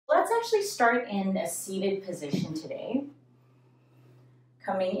let's actually start in a seated position today.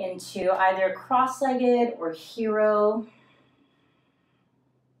 Coming into either cross-legged or hero.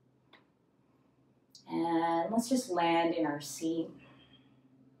 And let's just land in our seat.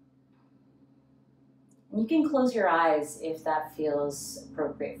 And you can close your eyes if that feels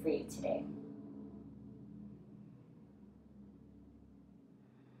appropriate for you today.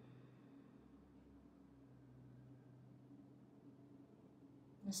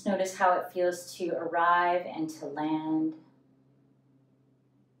 Just notice how it feels to arrive and to land.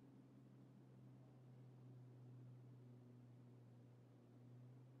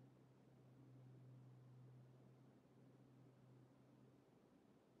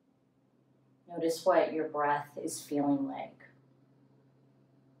 Notice what your breath is feeling like.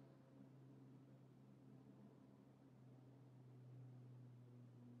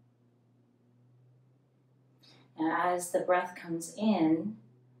 And as the breath comes in,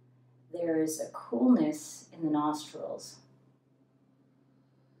 there is a coolness in the nostrils.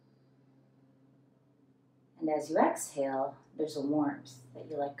 And as you exhale, there's a warmth that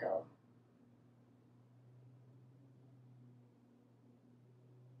you let go.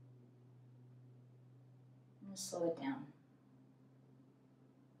 And slow it down.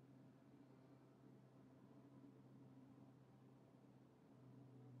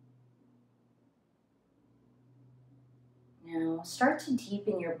 Now start to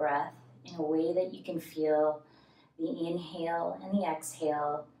deepen your breath in a way that you can feel the inhale and the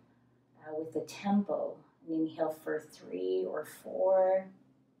exhale with the tempo. An inhale for 3 or 4.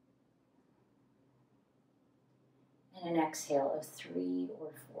 And an exhale of 3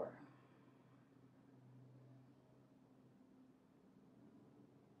 or 4.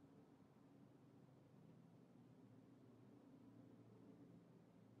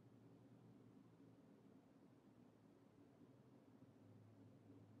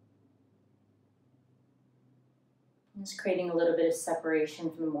 Just creating a little bit of separation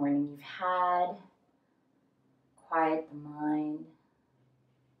from the morning you've had. Quiet the mind.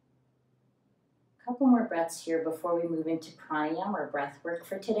 A couple more breaths here before we move into pranayama or breath work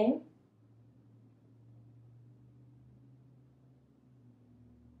for today. All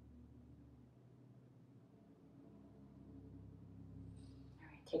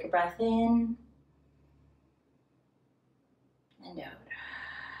right, take a breath in and out.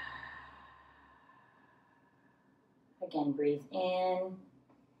 Again, breathe in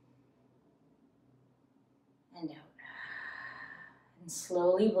and out. And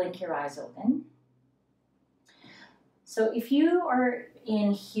slowly blink your eyes open. So if you are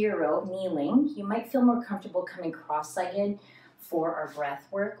in hero, kneeling, you might feel more comfortable coming cross-legged for our breath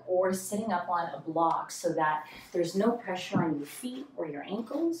work or sitting up on a block so that there's no pressure on your feet or your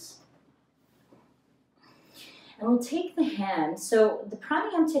ankles. And we'll take the hand. So the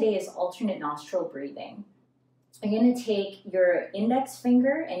pranayama today is alternate nostril breathing. You're going to take your index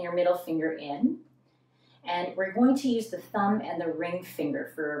finger and your middle finger in, and we're going to use the thumb and the ring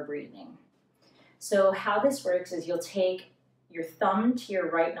finger for our breathing. So how this works is you'll take your thumb to your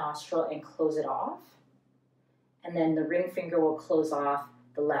right nostril and close it off, and then the ring finger will close off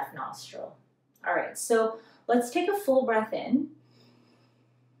the left nostril. All right, so let's take a full breath in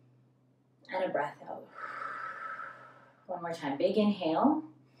and a breath out. One more time, big inhale.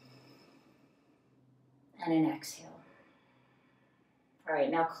 And an exhale. All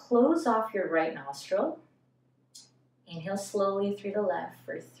right, now close off your right nostril. Inhale slowly through the left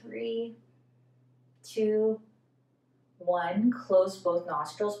for 3, 2, 1. Close both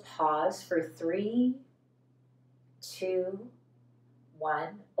nostrils. Pause for 3, 2, 1.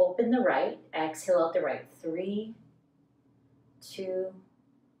 Open the right. Exhale out the right. 3, 2,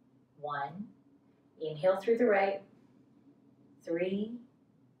 1. Inhale through the right. 3,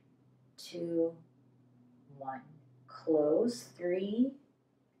 2, 1. Close. 3,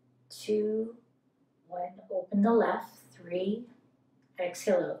 2, 1. Open the left. 3.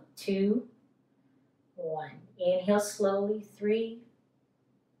 Exhale out. 2, 1. Inhale slowly. 3,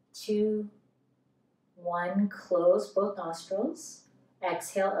 2, 1. Close both nostrils.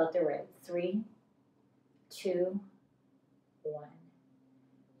 Exhale out the right. 3, 2, 1.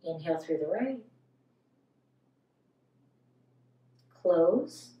 Inhale through the right.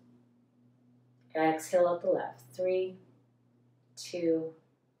 Close. Exhale out the left. 3, 2,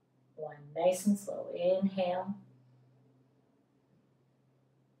 1. Nice and slow. Inhale.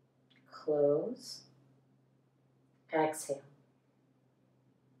 Close. Exhale.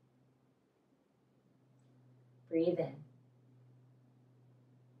 Breathe in.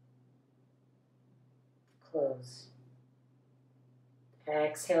 Close.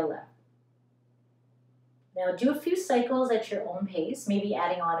 Exhale left. Now do a few cycles at your own pace, maybe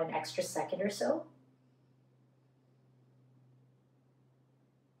adding on an extra second or so.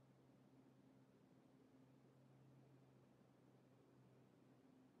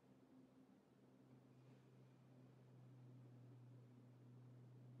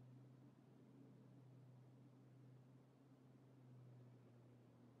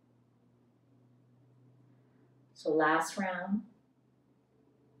 So last round.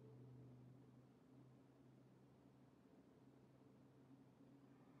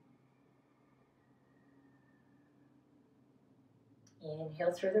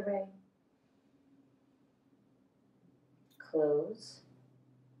 Inhale through the right. Close.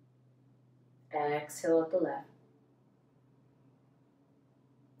 Exhale at the left.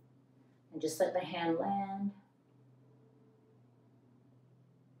 And just let the hand land.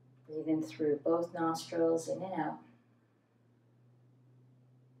 Breathe in through both nostrils, in and out.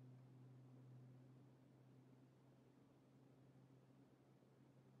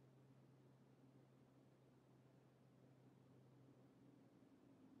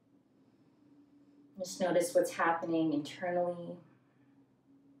 Just notice what's happening internally.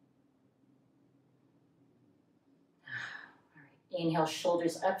 All right. Inhale,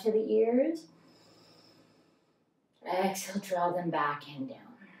 shoulders up to the ears. Exhale, draw them back and down.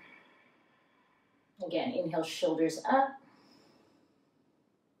 Again, inhale, shoulders up.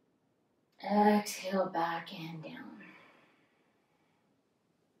 Exhale, back and down.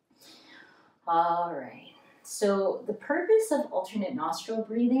 All right. So the purpose of alternate nostril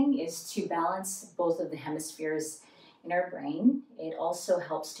breathing is to balance both of the hemispheres in our brain. It also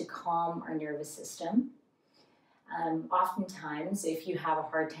helps to calm our nervous system. Oftentimes, if you have a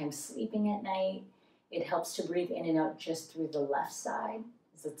hard time sleeping at night, it helps to breathe in and out just through the left side,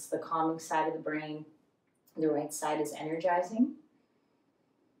 because it's the calming side of the brain. The right side is energizing.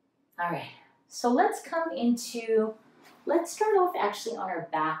 All right, so let's start off actually on our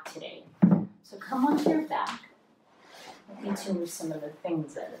back today. So come onto your back. I need to move some of the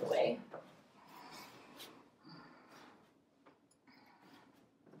things out of the way.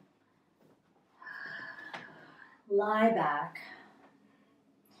 Lie back.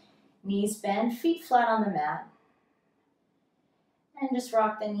 Knees bent, feet flat on the mat. And just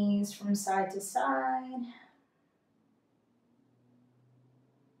rock the knees from side to side.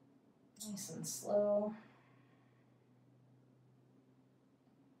 Nice and slow.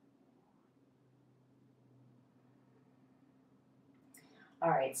 All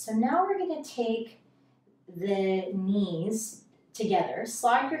right, so now we're going to take the knees together,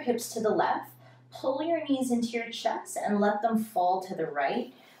 slide your hips to the left, pull your knees into your chest and let them fall to the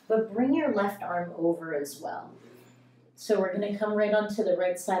right, but bring your left arm over as well. So we're going to come right onto the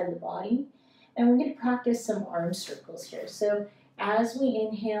right side of the body, and we're going to practice some arm circles here. So as we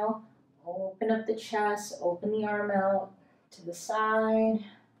inhale, open up the chest, open the arm out to the side,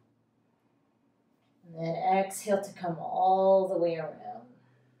 and then exhale to come all the way around.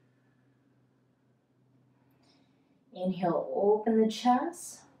 Inhale, open the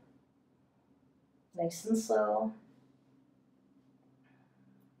chest, nice and slow.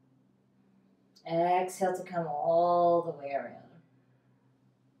 Exhale to come all the way around.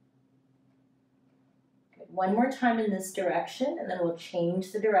 Good. One more time in this direction, and then we'll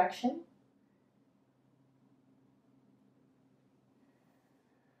change the direction.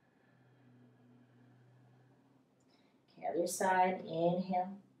 Okay, other side,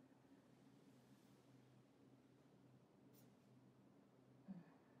 inhale.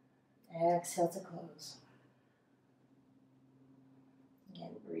 Exhale to close. Again,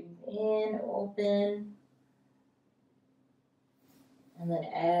 breathe in, open, and then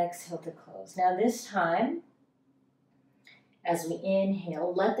exhale to close. Now this time, as we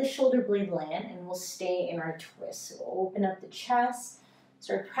inhale, let the shoulder blade land and we'll stay in our twist. So open up the chest.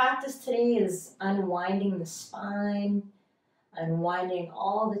 So our practice today is unwinding the spine, unwinding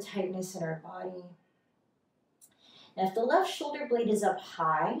all the tightness in our body. Now, if the left shoulder blade is up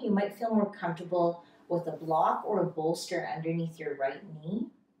high, you might feel more comfortable with a block or a bolster underneath your right knee.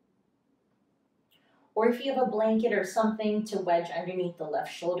 Or if you have a blanket or something to wedge underneath the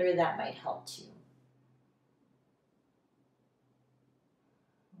left shoulder, that might help too.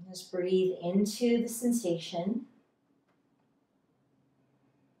 Just breathe into the sensation,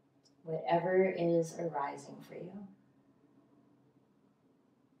 whatever is arising for you.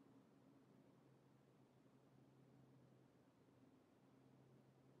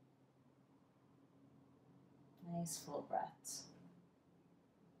 Nice full breaths.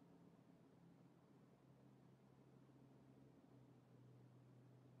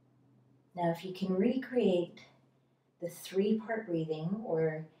 Now, if you can recreate the 3-part breathing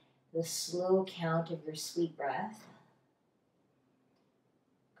or the slow count of your sweet breath.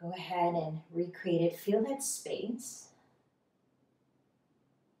 Go ahead and recreate it. Feel that space.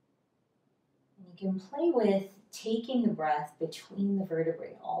 And you can play with taking the breath between the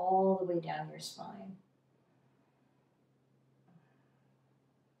vertebrae all the way down your spine.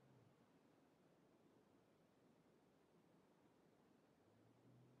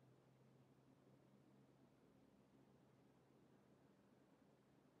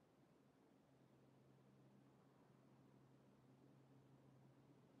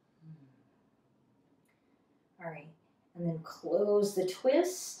 All right, and then close the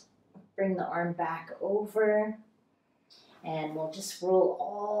twist. Bring the arm back over, and we'll just roll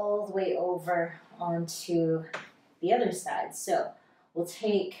all the way over onto the other side. So we'll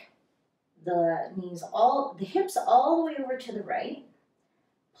take the hips all the way over to the right.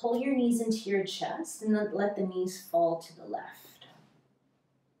 Pull your knees into your chest and then let the knees fall to the left.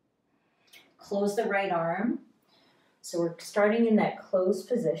 Close the right arm. So we're starting in that closed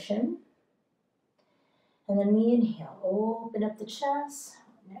position. And then we inhale, open up the chest,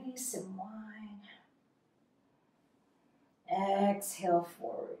 nice and wide. Exhale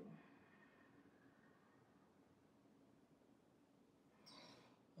forward.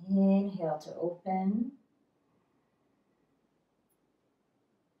 Inhale to open.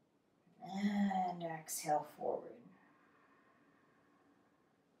 And exhale forward.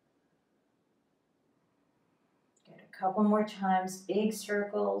 Good, a couple more times, big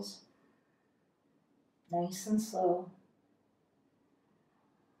circles. Nice and slow.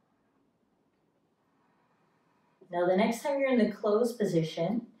 Now the next time you're in the closed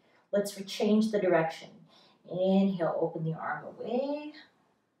position, let's change the direction. Inhale, open the arm away.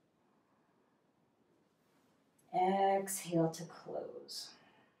 Exhale to close.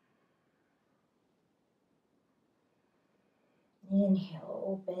 Inhale,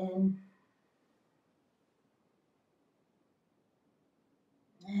 open.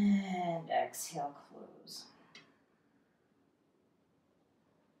 And exhale, close.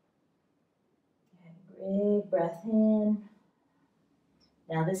 And big breath in.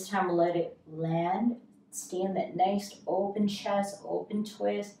 Now this time we'll let it land. Stay in that nice open chest, open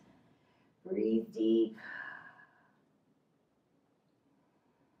twist. Breathe deep.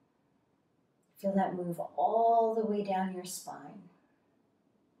 Feel that move all the way down your spine.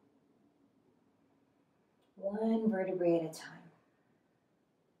 One vertebrae at a time.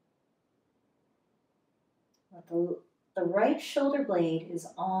 Let the right shoulder blade is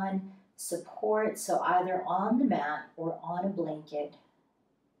on support, so either on the mat or on a blanket.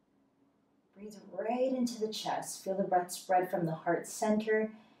 Breathe right into the chest. Feel the breath spread from the heart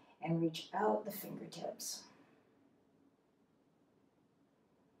center and reach out the fingertips.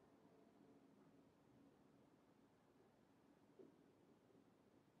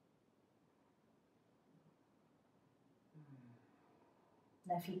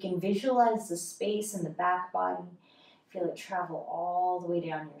 Now if you can visualize the space in the back body, feel it travel all the way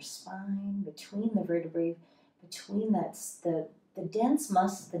down your spine, between the vertebrae, between the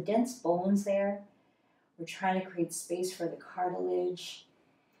dense bones there. We're trying to create space for the cartilage.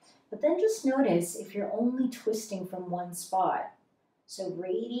 But then just notice if you're only twisting from one spot. So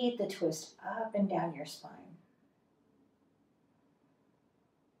radiate the twist up and down your spine.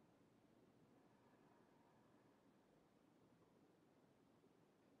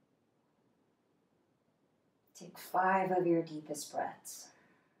 Take 5 of your deepest breaths.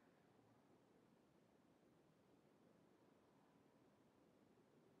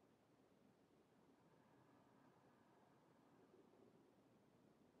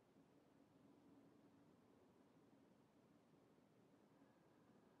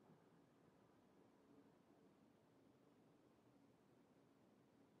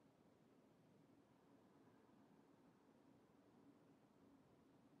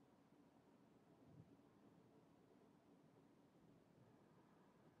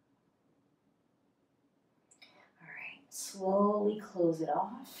 Slowly close it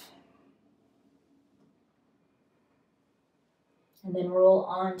off. And then roll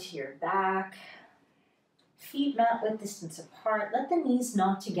onto your back. Feet mat width distance apart. Let the knees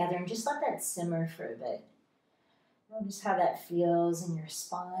knot together and just let that simmer for a bit. Notice how that feels in your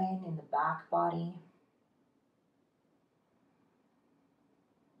spine, in the back body.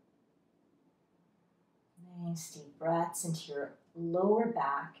 Nice deep breaths into your lower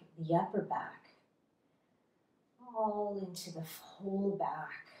back, the upper back. All into the whole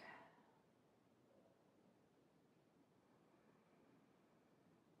back.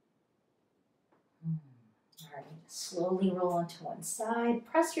 All right, slowly roll onto one side.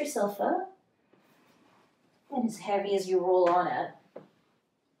 Press yourself up. And as heavy as you roll on it,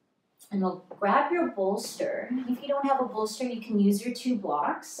 And we'll grab your bolster. If you don't have a bolster, you can use your 2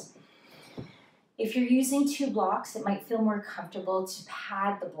 blocks. If you're using 2 blocks, it might feel more comfortable to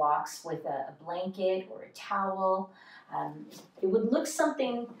pad the blocks with a blanket or a towel. It would look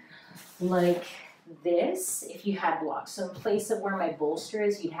something like this if you had blocks. So in place of where my bolster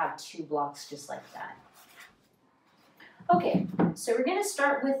is, you'd have 2 blocks just like that. Okay, so we're gonna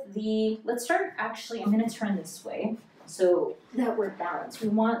start with let's start, actually, I'm gonna turn this way so that we're balanced. We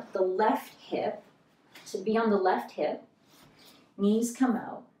want the left hip to be on the left hip, knees come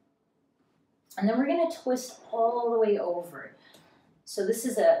out, and then we're gonna twist all the way over. So this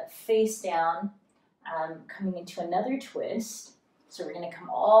is a face down, coming into another twist. So we're gonna come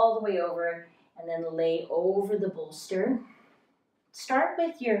all the way over and then lay over the bolster. Start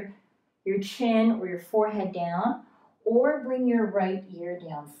with your chin or your forehead down, or bring your right ear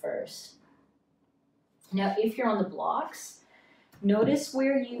down first. Now, if you're on the blocks, notice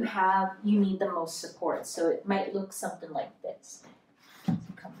where you need the most support. So it might look something like this. So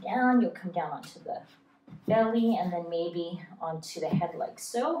come down, you'll come down onto the belly and then maybe onto the head like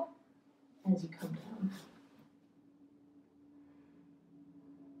so as you come down.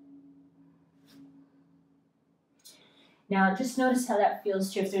 Now, just notice how that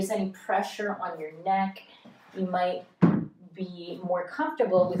feels too. If there's any pressure on your neck, you might be more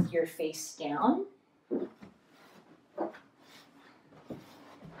comfortable with your face down. So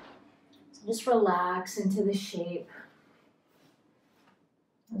just relax into the shape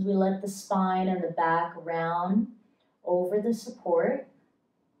as we let the spine and the back round over the support.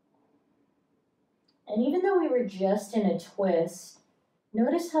 And even though we were just in a twist,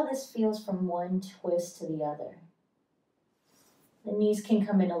 notice how this feels from one twist to the other. The knees can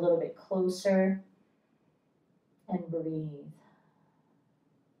come in a little bit closer. And breathe.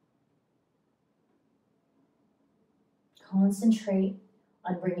 Concentrate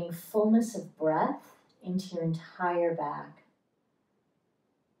on bringing fullness of breath into your entire back.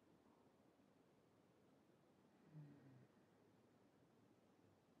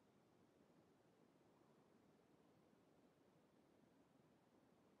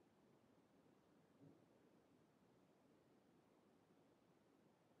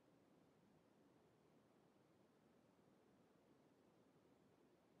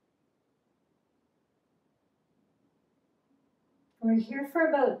 We're here for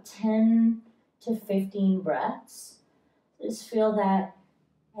about 10 to 15 breaths. Just feel that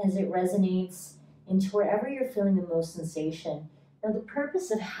as it resonates into wherever you're feeling the most sensation. Now, the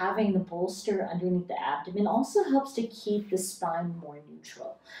purpose of having the bolster underneath the abdomen also helps to keep the spine more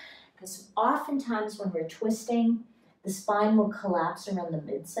neutral. Because oftentimes when we're twisting, the spine will collapse around the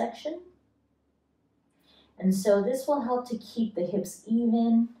midsection. And so this will help to keep the hips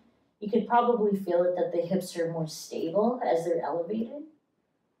even. You could probably feel it that the hips are more stable as they're elevated,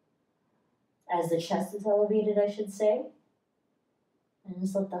 as the chest is elevated, I should say. And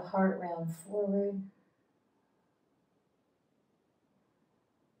just let the heart round forward.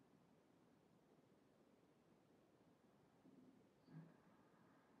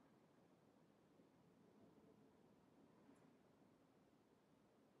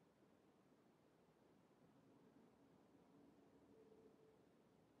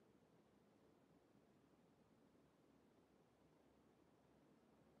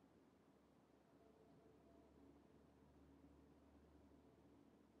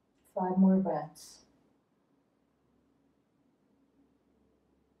 Five more breaths.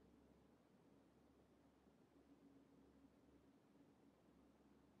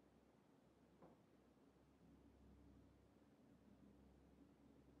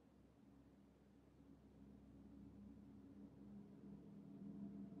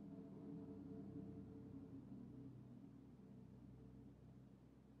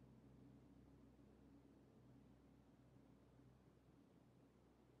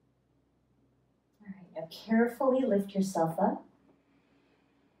 All right, now carefully lift yourself up.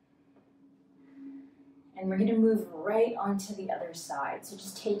 And we're gonna move right onto the other side. So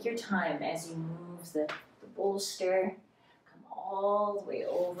just take your time as you move the bolster, come all the way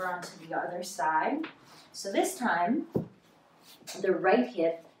over onto the other side. So this time, the right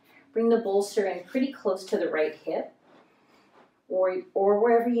hip, bring the bolster in pretty close to the right hip, or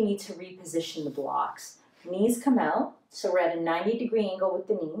wherever you need to reposition the blocks. Knees come out, so we're at a 90-degree angle with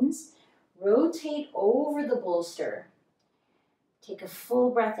the knees. Rotate over the bolster. Take a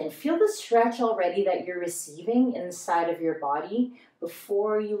full breath in. Feel the stretch already that you're receiving inside of your body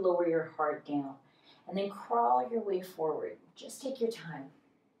before you lower your heart down. And then crawl your way forward. Just take your time.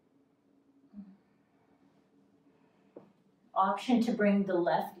 Option to bring the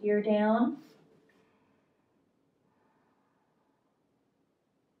left ear down.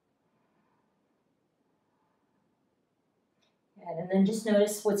 And then just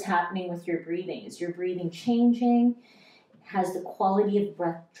notice what's happening with your breathing. Is your breathing changing? Has the quality of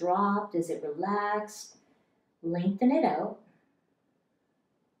breath dropped? Is it relaxed? Lengthen it out.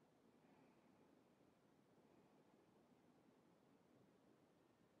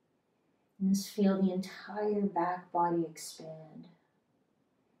 And just feel the entire back body expand.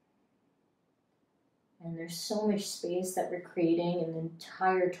 And there's so much space that we're creating in the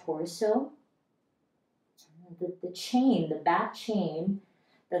entire torso. The chain, the back chain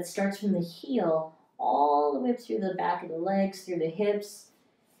that starts from the heel all the way up through the back of the legs, through the hips.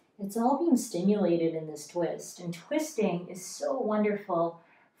 It's all being stimulated in this twist. And twisting is so wonderful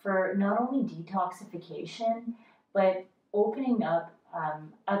for not only detoxification, but opening up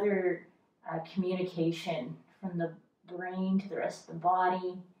other communication from the brain to the rest of the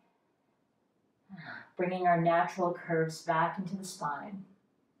body, bringing our natural curves back into the spine.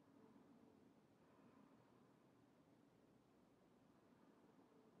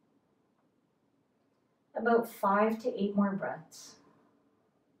 About 5 to 8 more breaths.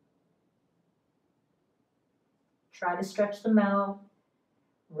 Try to stretch them out.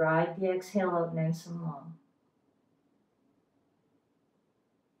 Ride the exhale out nice and long.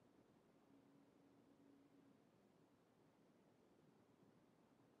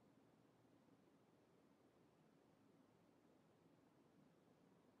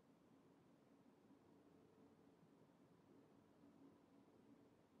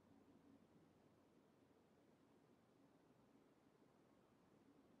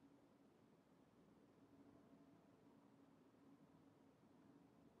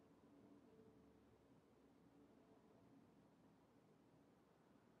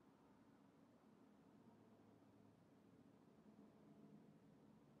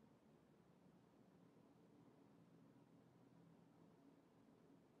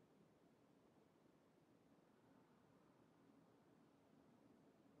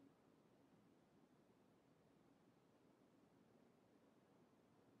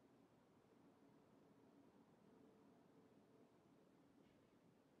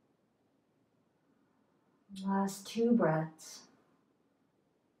 Last 2 breaths.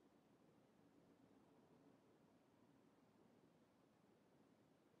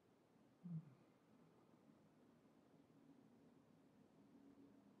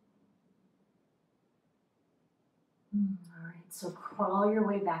 All right, so crawl your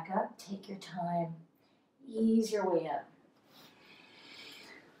way back up. Take your time. Ease your way up.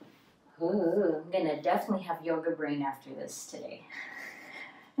 Ooh, I'm gonna definitely have yoga brain after this today.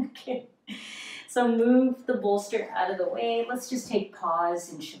 Okay, so move the bolster out of the way. Let's just take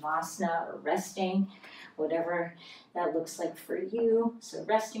pause in Shavasana or resting, whatever that looks like for you. So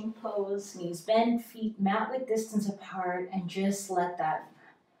resting pose, knees bent, feet mat width distance apart, and just let that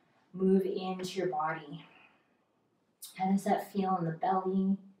move into your body. How does that feel in the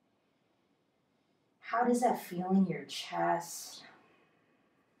belly? How does that feel in your chest?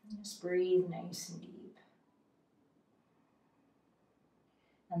 Just breathe nice and deep.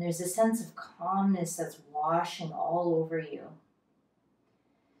 And there's a sense of calmness that's washing all over you.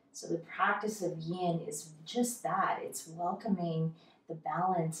 So the practice of yin is just that. It's welcoming the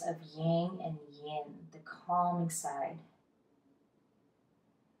balance of yang and yin, the calming side,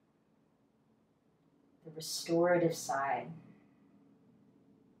 the restorative side.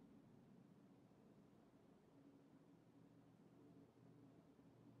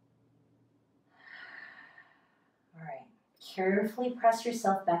 All right, carefully press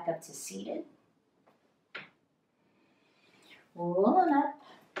yourself back up to seated. Rolling up.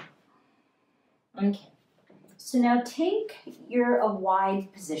 Okay, so now take a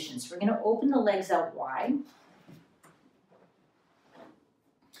wide position. So we're going to open the legs out wide.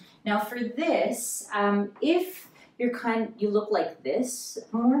 Now for this, if you look like this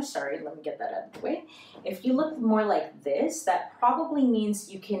more, sorry, let me get that out of the way. If you look more like this, that probably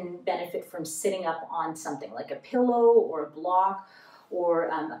means you can benefit from sitting up on something like a pillow or a block or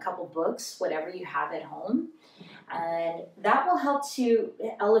a couple books, whatever you have at home. And that will help to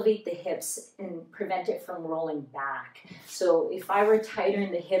elevate the hips and prevent it from rolling back. So if I were tighter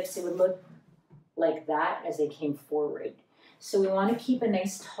in the hips, it would look like that as they came forward. So we want to keep a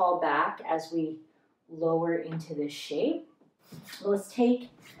nice tall back as we lower into this shape. Let's take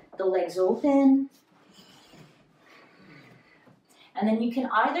the legs open. And then you can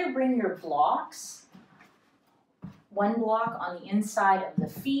either bring your blocks, one block on the inside of the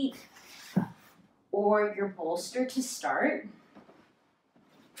feet, or your bolster to start.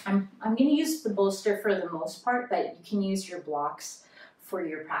 I'm going to use the bolster for the most part, but you can use your blocks for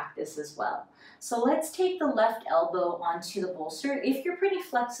your practice as well. So let's take the left elbow onto the bolster. If you're pretty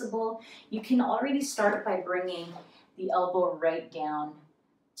flexible, you can already start by bringing the elbow right down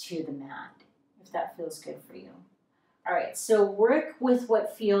to the mat, if that feels good for you. All right, so work with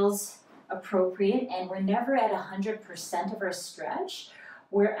what feels appropriate, and we're never at 100% of our stretch.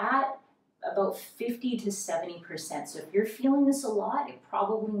 We're at about 50 to 70%. So if you're feeling this a lot, it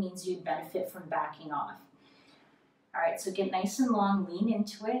probably means you'd benefit from backing off. All right, so get nice and long, lean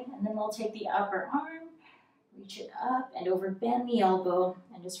into it, and then we'll take the upper arm, reach it up and over, bend the elbow,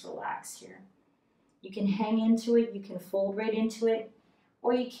 and just relax here. You can hang into it, you can fold right into it,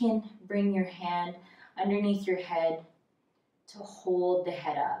 or you can bring your hand underneath your head to hold the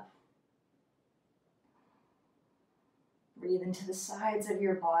head up. Breathe into the sides of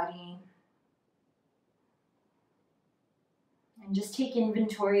your body. And just take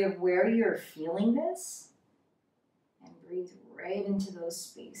inventory of where you're feeling this and breathe right into those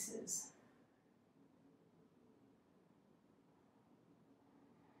spaces.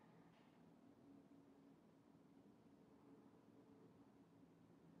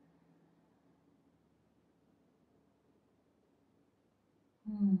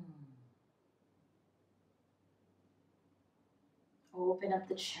 Open up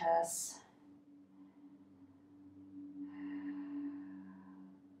the chest.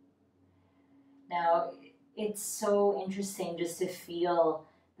 Now, it's so interesting just to feel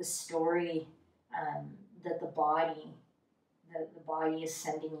the story that the body is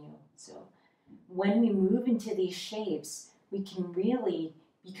sending you. So when we move into these shapes, we can really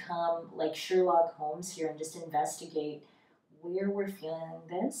become like Sherlock Holmes here and just investigate where we're feeling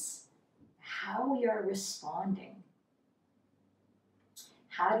this, how we are responding.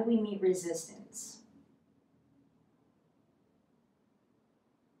 How do we meet resistance?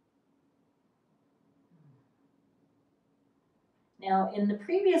 Now, in the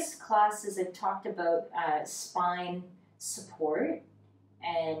previous classes, I've talked about spine support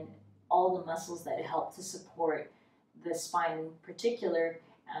and all the muscles that help to support the spine, in particular,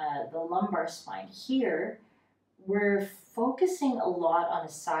 the lumbar spine. Here, we're focusing a lot on a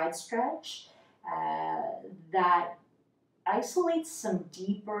side stretch that isolates some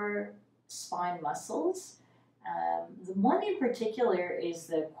deeper spine muscles. The one in particular is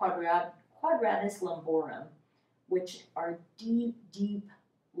the quadratus lumborum, which are deep, deep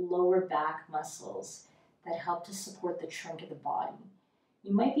lower back muscles that help to support the trunk of the body.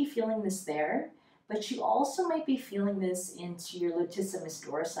 You might be feeling this there, but you also might be feeling this into your latissimus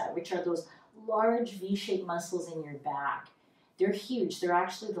dorsi, which are those large V-shaped muscles in your back. They're huge. They're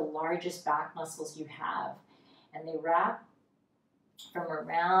actually the largest back muscles you have. And they wrap from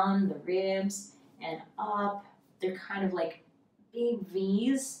around the ribs and up. They're kind of like big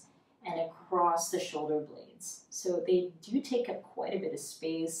V's and across the shoulder blades. So they do take up quite a bit of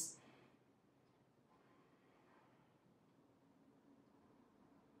space.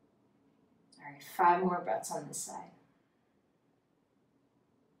 All right, 5 more breaths on this side.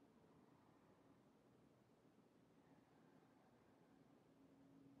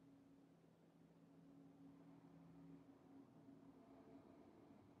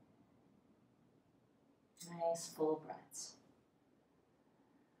 Nice full breaths.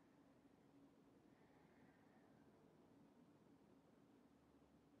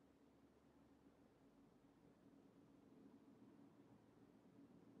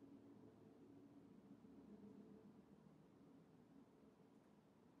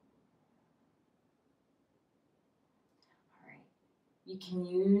 All right. You can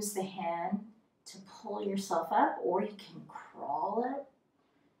use the hand to pull yourself up, or you can crawl up.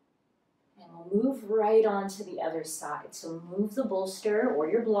 And we'll move right on to the other side. So move the bolster or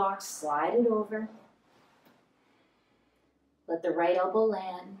your block, slide it over. Let the right elbow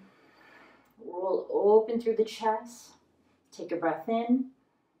land. Roll open through the chest. Take a breath in.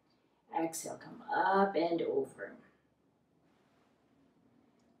 Exhale, come up and over.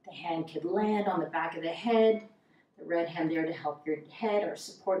 The hand could land on the back of the head. The right hand there to help your head or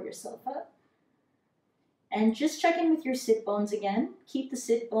support yourself up. And just check in with your sit bones again. Keep the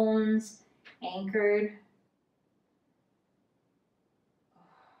sit bones anchored.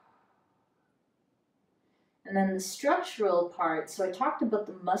 And then the structural part, so I talked about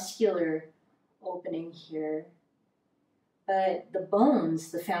the muscular opening here, but the bones,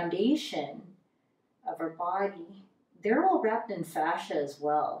 the foundation of our body, they're all wrapped in fascia as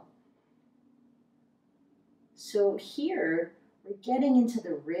well. So here, we're getting into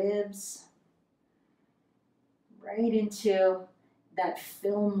the ribs, right into that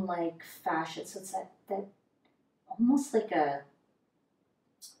film-like fascia. So it's that almost like a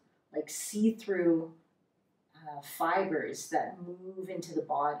see-through fibers that move into the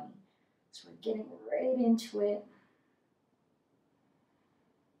body. So we're getting right into it.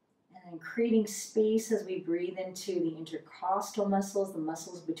 And creating space as we breathe into the intercostal muscles, the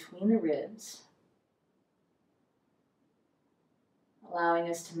muscles between the ribs, allowing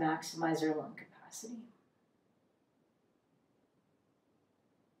us to maximize our lung capacity.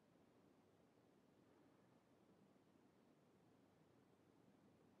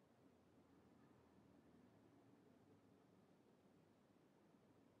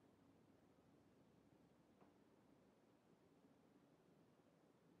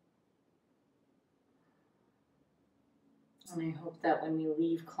 And I hope that when we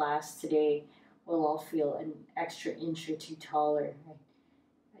leave class today, we'll all feel an extra inch or two taller.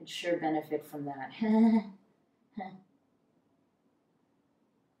 I'd sure benefit from that.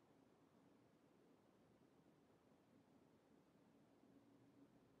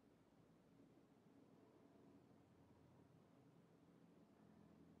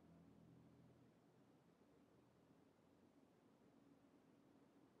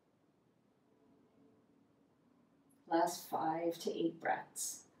 Last 5 to 8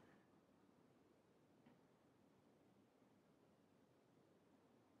 breaths.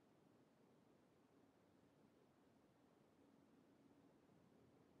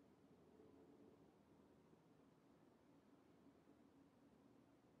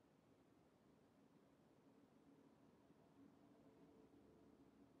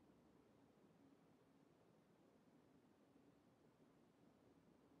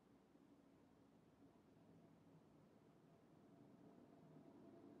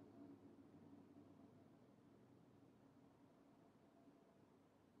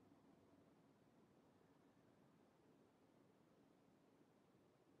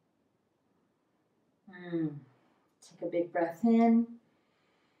 Take a big breath in.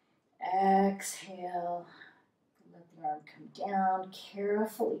 Exhale. Let the arm come down.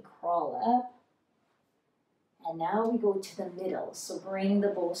 Carefully crawl up. And now we go to the middle. So bring the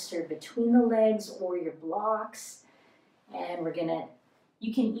bolster between the legs or your blocks. And we're gonna,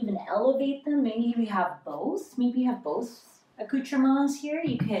 you can even elevate them. Maybe we have both. Maybe you have both accoutrements here.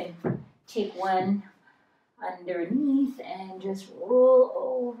 You can take one underneath and just roll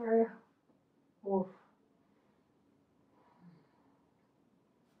over. Oof.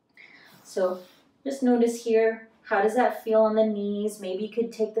 So just notice here, how does that feel on the knees? Maybe you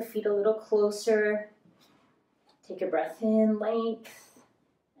could take the feet a little closer. Take a breath in, length,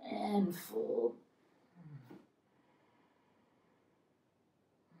 and fold.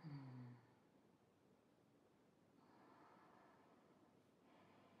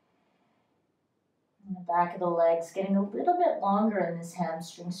 And the back of the legs getting a little bit longer in this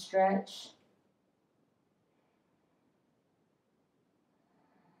hamstring stretch.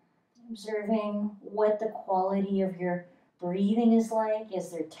 Observing what the quality of your breathing is like.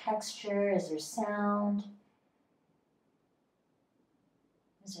 Is there texture? Is there sound?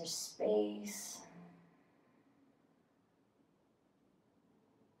 Is there space?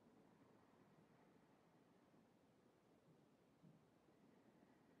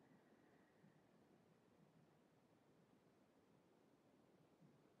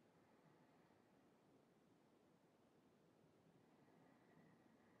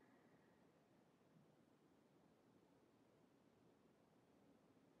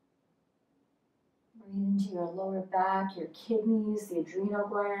 Breathe into your lower back, your kidneys, the adrenal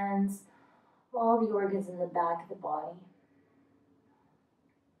glands, all the organs in the back of the body.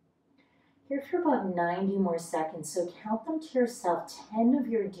 Here for about 90 more seconds, so count them to yourself, 10 of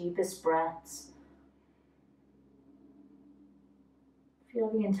your deepest breaths. Feel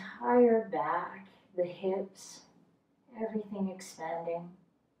the entire back, the hips, everything expanding,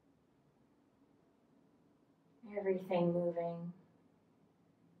 everything moving.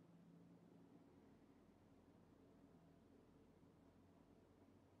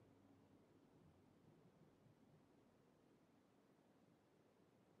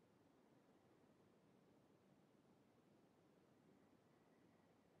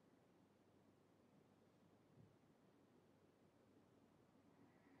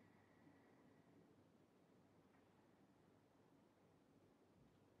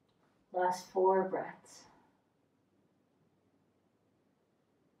 Last 4 breaths.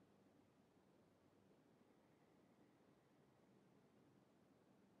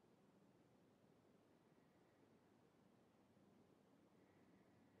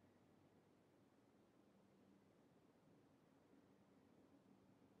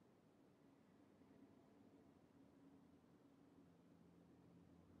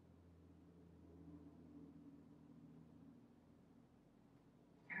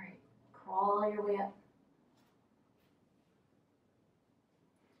 All right, crawl your way up.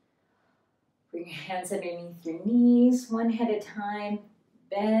 Bring your hands underneath your knees, one at a time.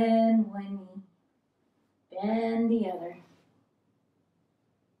 Bend one knee, bend the other.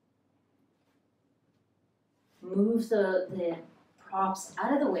 Move the props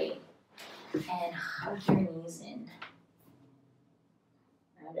out of the way and hug your knees in.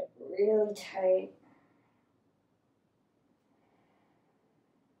 Round it really tight.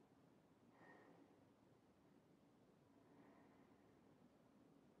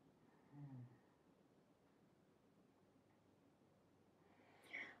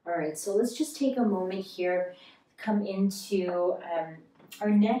 All right, so let's just take a moment here, come into our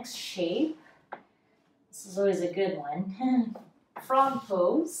next shape. This is always a good one. Frog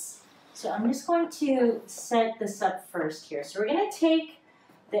pose. So I'm just going to set this up first here. So we're going to take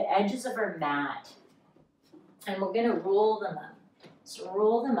the edges of our mat and we're going to roll them up. So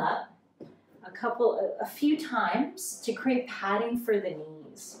roll them up a few times to create padding for the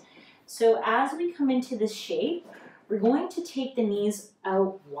knees. So as we come into this shape, we're going to take the knees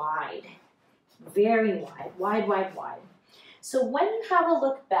out wide, very wide, wide, wide, wide. So when you have a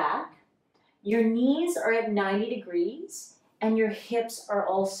look back, your knees are at 90 degrees and your hips are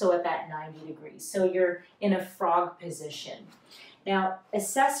also at that 90 degrees. So you're in a frog position. Now,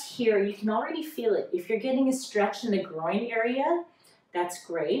 assess here, you can already feel it. If you're getting a stretch in the groin area, that's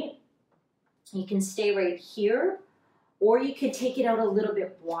great. You can stay right here, or you could take it out a little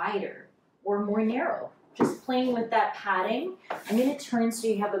bit wider or more narrow. Just playing with that padding. I'm going to turn so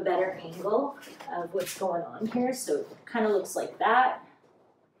you have a better angle of what's going on here. So it kind of looks like that.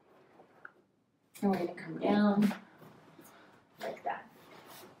 And we're going to come down like that,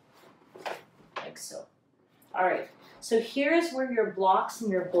 like so. All right, so here's where your blocks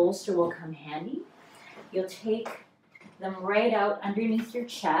and your bolster will come handy. You'll take them right out underneath your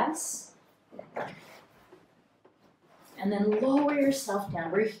chest and then lower yourself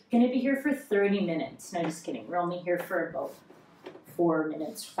down. We're going to be here for 30 minutes. No, just kidding. We're only here for about 4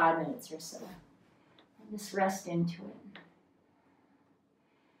 minutes, 5 minutes or so. And just rest into it.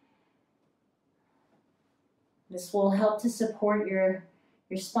 This will help to support your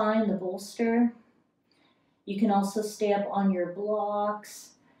spine, the bolster. You can also stay up on your blocks,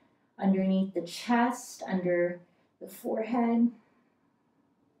 underneath the chest, under the forehead.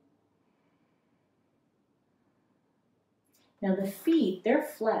 Now the feet, they're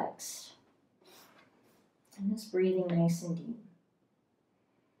flexed. And just breathing nice and deep.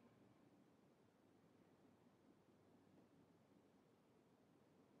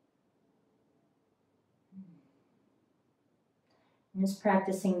 And just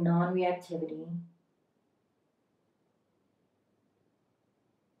practicing non-reactivity.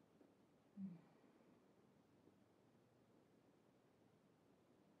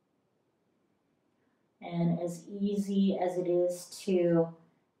 And as easy as it is to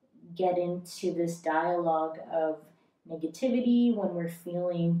get into this dialogue of negativity when we're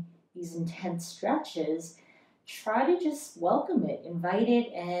feeling these intense stretches, try to just welcome it, invite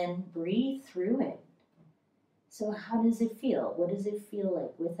it, and breathe through it. So how does it feel? What does it feel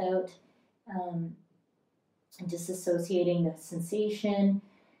like without disassociating the sensation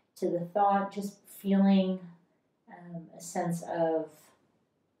to the thought, just feeling a sense of,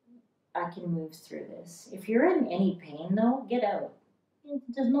 I can move through this. If you're in any pain though, get out.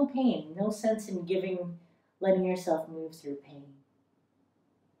 There's no pain, no sense in letting yourself move through pain.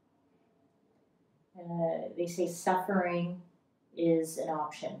 They say suffering is an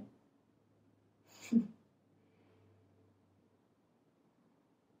option.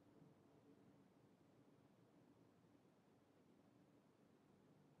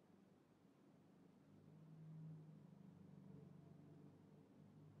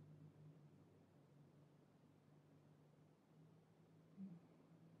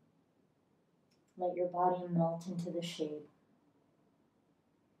 Let your body melt into the shape.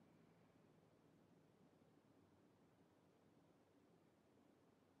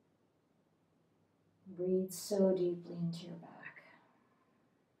 Breathe so deeply into your back.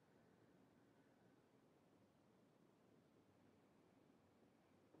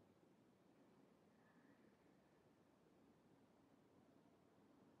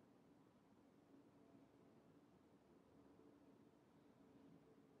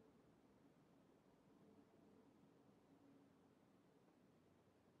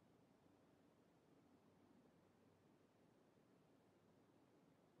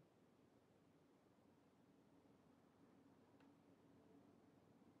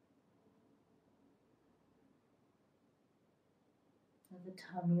 Let the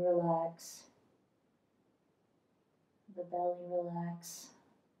tummy relax, the belly relax.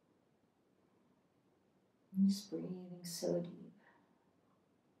 And just breathing so deep.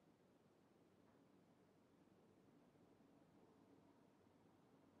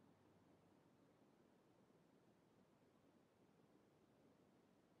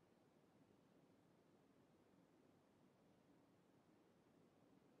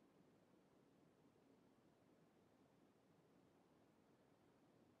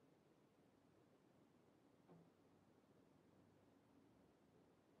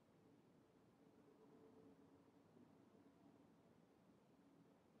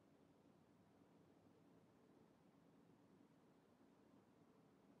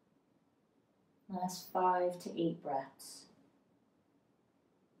 Last 5 to 8 breaths.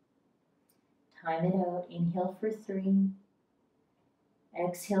 Time it out. Inhale for 3.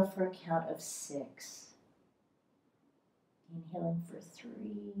 Exhale for a count of 6. Inhaling for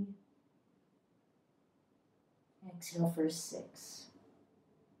 3. Exhale for 6.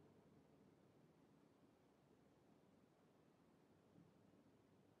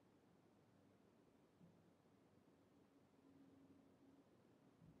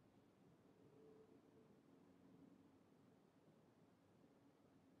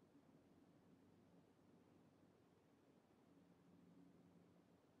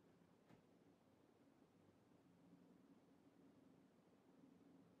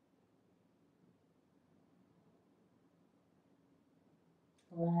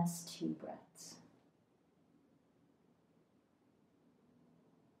 Last 2 breaths.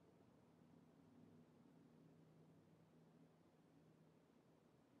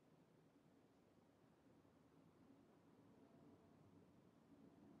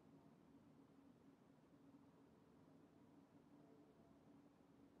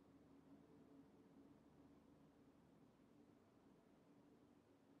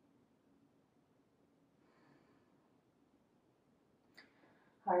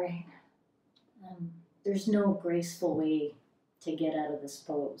 All right. There's no graceful way to get out of this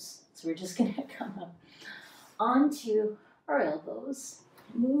pose. So we're just gonna come up onto our elbows,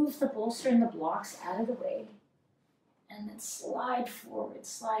 move the bolster and the blocks out of the way, and then slide forward,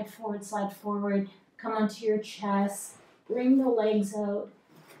 slide forward, slide forward. Come onto your chest, bring the legs out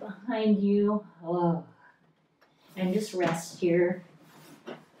behind you. Oh. And just rest here.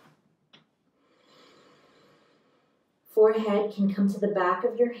 Forehead can come to the back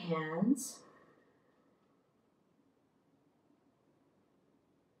of your hands.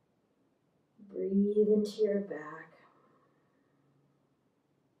 Breathe into your back.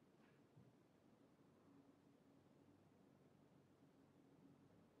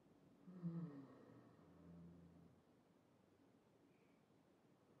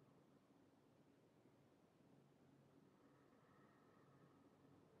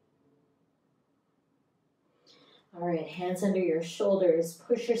 All right, hands under your shoulders.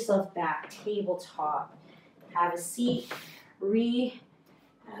 Push yourself back, tabletop. Have a seat.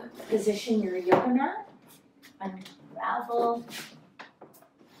 Position your yoga mat. Unravel.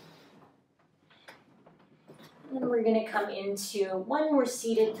 And then we're going to come into one more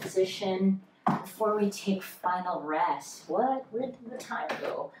seated position before we take final rest. What? Where did the time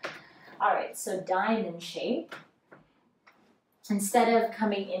go? All right, so diamond shape. Instead of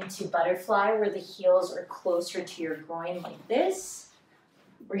coming into butterfly where the heels are closer to your groin like this,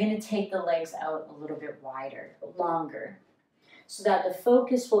 we're going to take the legs out a little bit wider, longer, so that the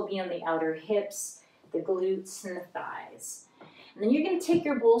focus will be on the outer hips, the glutes, and the thighs. And then you're going to take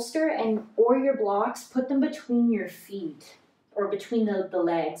your bolster or your blocks, put them between your feet or between the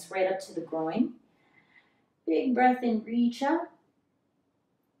legs, right up to the groin. Big breath in, reach up.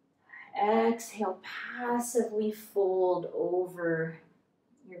 Exhale, passively fold over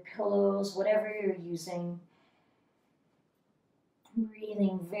your pillows, whatever you're using.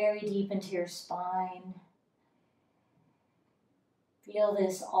 Breathing very deep into your spine. Feel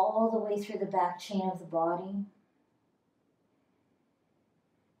this all the way through the back chain of the body.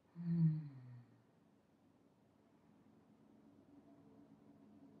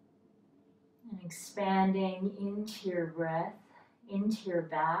 And expanding into your breath, into your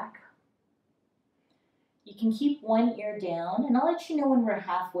back. You can keep one ear down, and I'll let you know when we're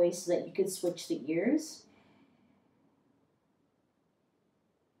halfway so that you could switch the ears.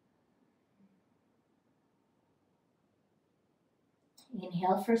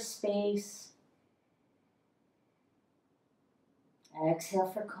 Inhale for space. Exhale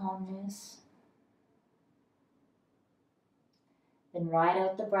for calmness. Then ride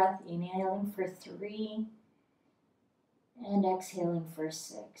out the breath, inhaling for 3 and exhaling for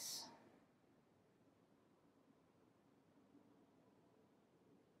 6.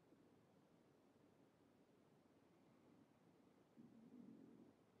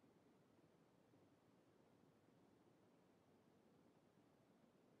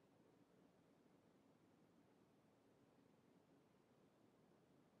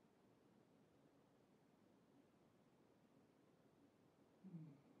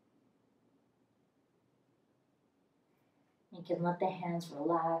 You can let the hands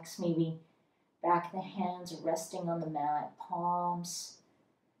relax, maybe back of the hands resting on the mat, palms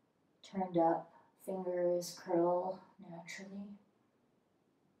turned up, fingers curl naturally.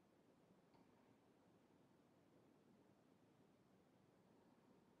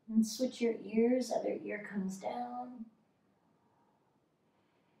 And switch your ears, other ear comes down.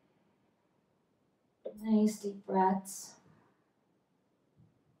 Nice deep breaths.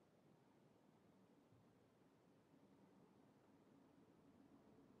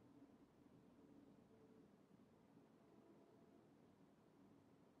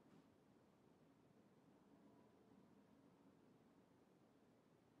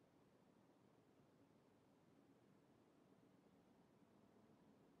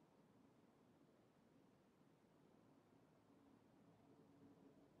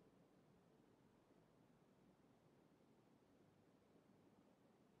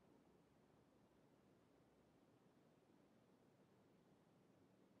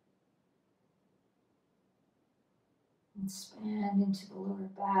 Expand into the lower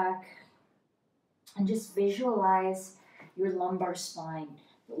back. And just visualize your lumbar spine,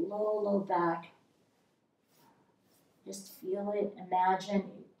 the low back. Just feel it, imagine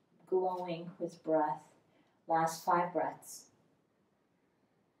glowing with breath. Last 5 breaths.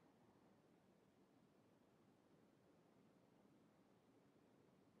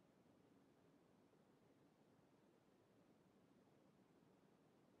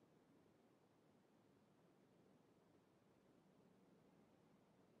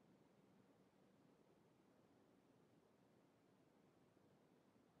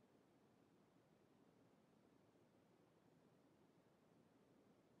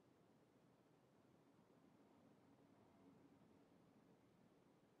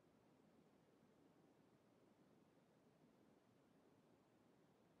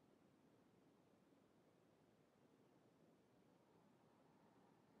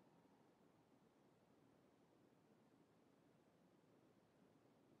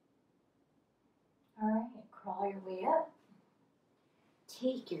 All right, crawl your way up.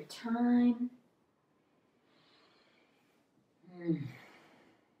 Take your time. Move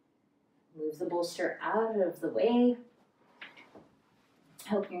the bolster out of the way.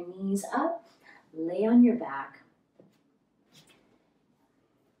 Help your knees up. Lay on your back.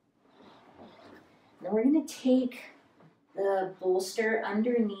 Then we're going to take the bolster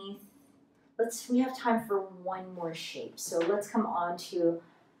underneath. We have time for one more shape. So let's come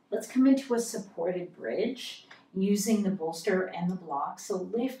into a supported bridge using the bolster and the block. So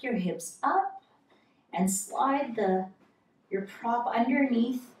lift your hips up and slide your prop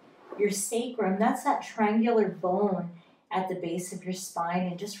underneath your sacrum. That's that triangular bone at the base of your spine,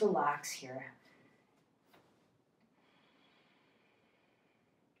 and just relax here.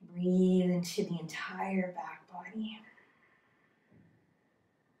 Breathe into the entire back body.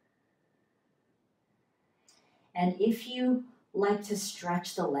 And if you like to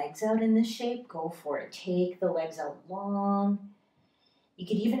stretch the legs out in this shape, go for it. Take the legs out long. You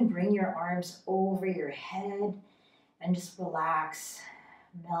could even bring your arms over your head and just relax,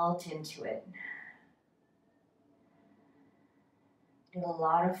 melt into it. Did a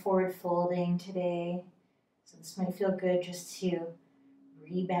lot of forward folding today, so this might feel good just to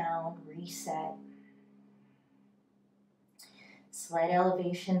rebound, reset. Slight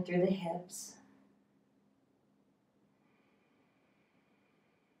elevation through the hips.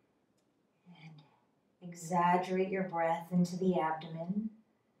 Exaggerate your breath into the abdomen,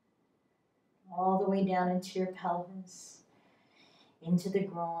 all the way down into your pelvis, into the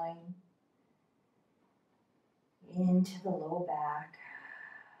groin, into the low back.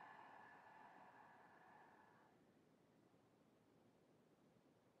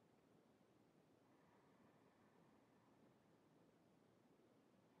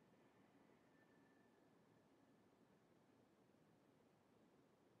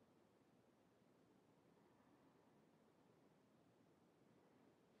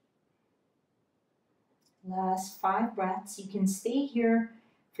 Last 5 breaths. You can stay here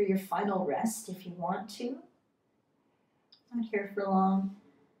for your final rest if you want to. Not here for long,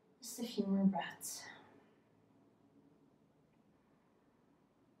 just a few more breaths.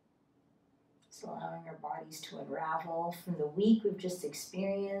 Just allowing our bodies to unravel from the week we've just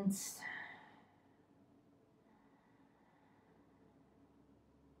experienced.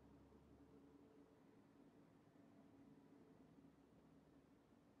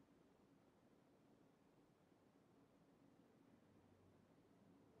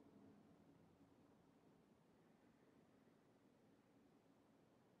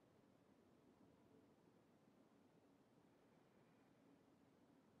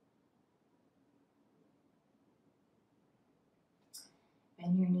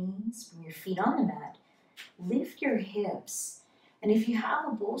 Bend your knees, bring your feet on the mat. Lift your hips. And if you have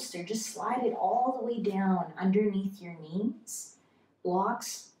a bolster, just slide it all the way down underneath your knees.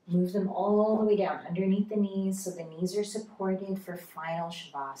 Blocks, move them all the way down underneath the knees so the knees are supported for final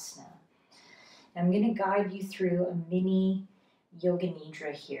Shavasana. I'm going to guide you through a mini Yoga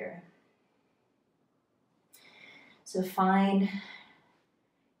Nidra here. So find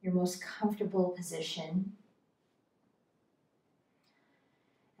your most comfortable position.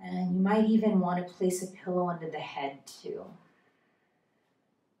 And you might even want to place a pillow under the head too.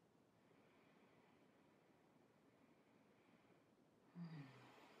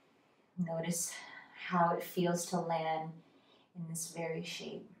 Notice how it feels to land in this very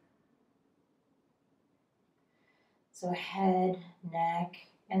shape. So head, neck,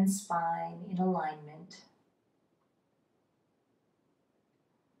 and spine in alignment.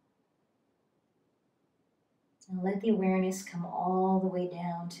 And let the awareness come all the way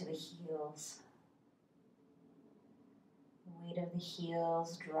down to the heels. The weight of the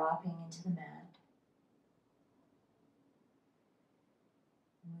heels dropping into the mat.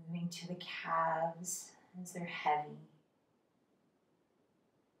 Moving to the calves as they're heavy.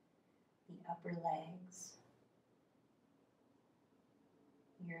 The upper legs.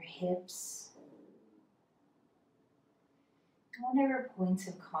 Your hips. Whatever points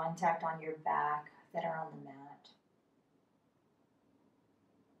of contact on your back that are on the mat.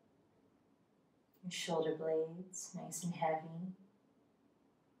 Your shoulder blades, nice and heavy.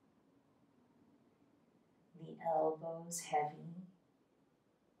 The elbows, heavy.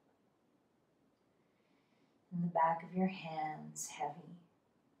 And the back of your hands, heavy.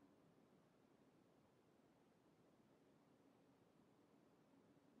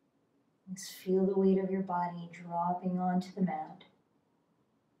 Just feel the weight of your body dropping onto the mat.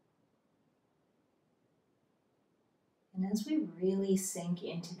 And as we really sink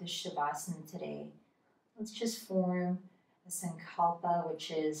into the Shavasana today, let's just form a Sankalpa, which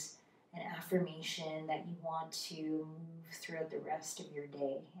is an affirmation that you want to move throughout the rest of your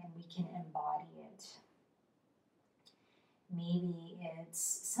day, and we can embody it. Maybe it's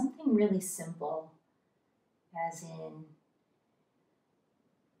something really simple, as in,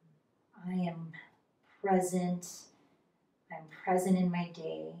 I am present, I'm present in my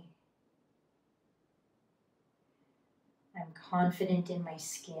day, I'm confident in my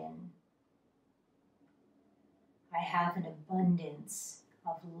skin, I have an abundance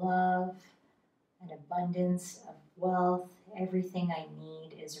of love, an abundance of wealth, everything I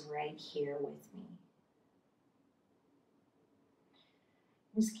need is right here with me.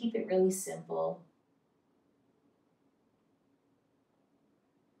 Just keep it really simple.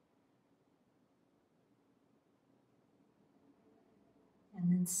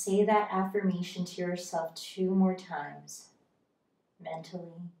 And then say that affirmation to yourself 2 more times,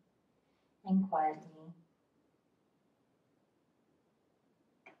 mentally and quietly.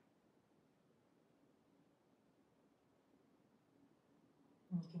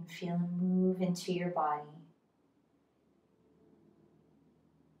 And you can feel them move into your body.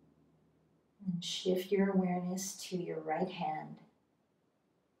 And shift your awareness to your right hand.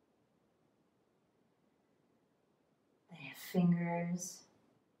 The fingers,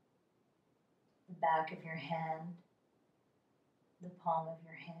 the back of your hand, the palm of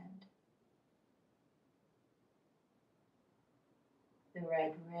your hand. The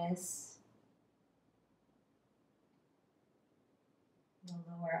right wrist, the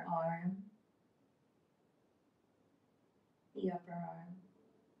lower arm, the upper arm,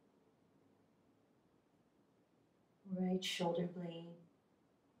 right shoulder blade,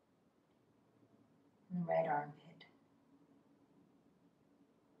 and the right armpit.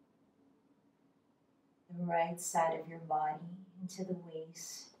 The right side of your body into the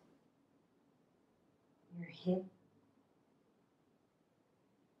waist, your hip,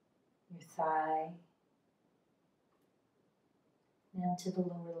 your thigh, down to the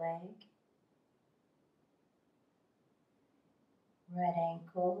lower leg, right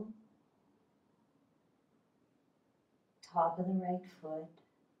ankle, top of the right foot,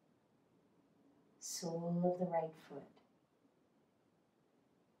 sole of the right foot,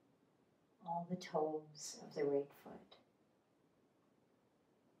 all the toes of the right foot,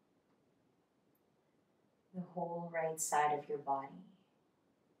 the whole right side of your body.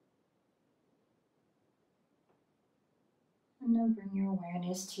 And now bring your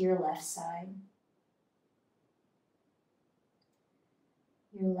awareness to your left side,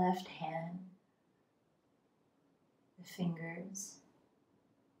 your left hand, the fingers,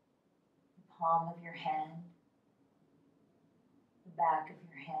 the palm of your hand, the back of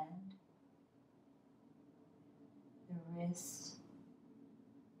your hand, the wrist,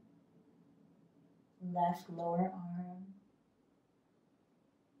 left lower arm,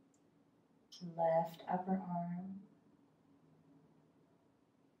 left upper arm,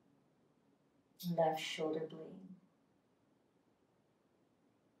 left shoulder blade,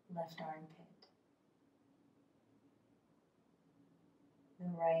 left armpit, the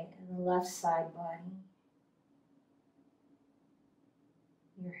right and the left side body,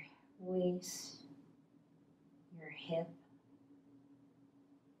 your waist, your hip,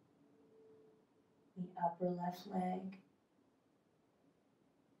 the upper left leg,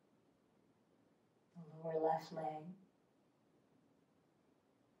 the lower left leg,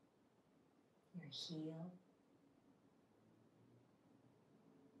 your heel,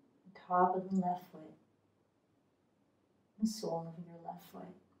 the top of the left foot, the sole of your left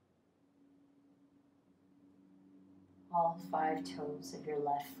foot, all 5 toes of your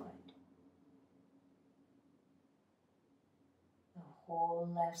left foot, the whole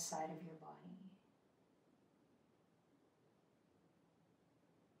left side of your body.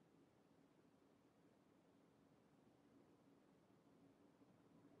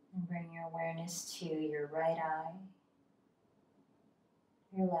 And bring your awareness to your right eye,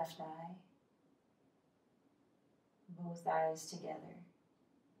 your left eye, both eyes together.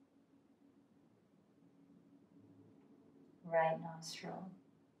 Right nostril,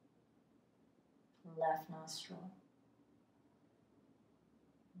 left nostril,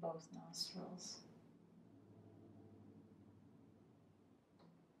 both nostrils.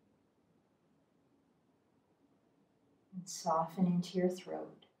 And soften into your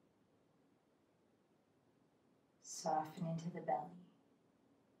throat. Soften into the belly.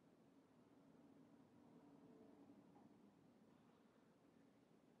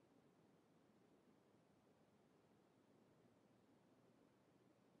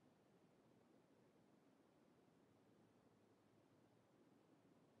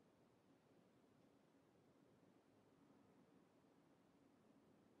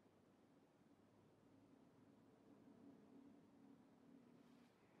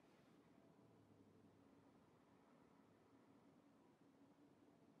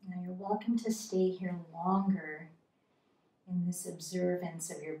 Now you're welcome to stay here longer in this observance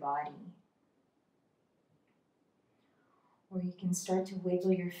of your body. Or you can start to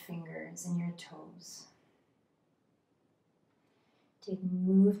wiggle your fingers and your toes. Take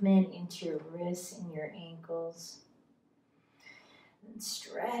movement into your wrists and your ankles. And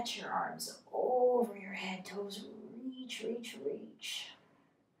stretch your arms over your head, toes reach, reach, reach.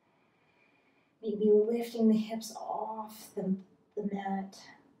 Maybe lifting the hips off the mat.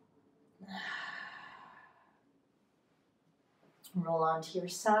 Roll onto your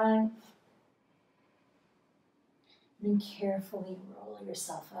side. And then carefully roll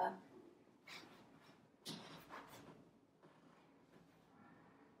yourself up.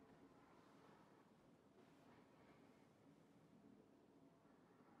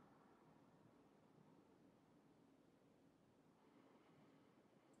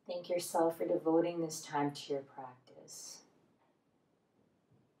 Thank yourself for devoting this time to your practice.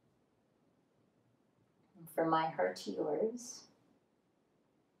 And from my heart to yours,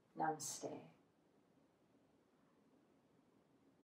 namaste.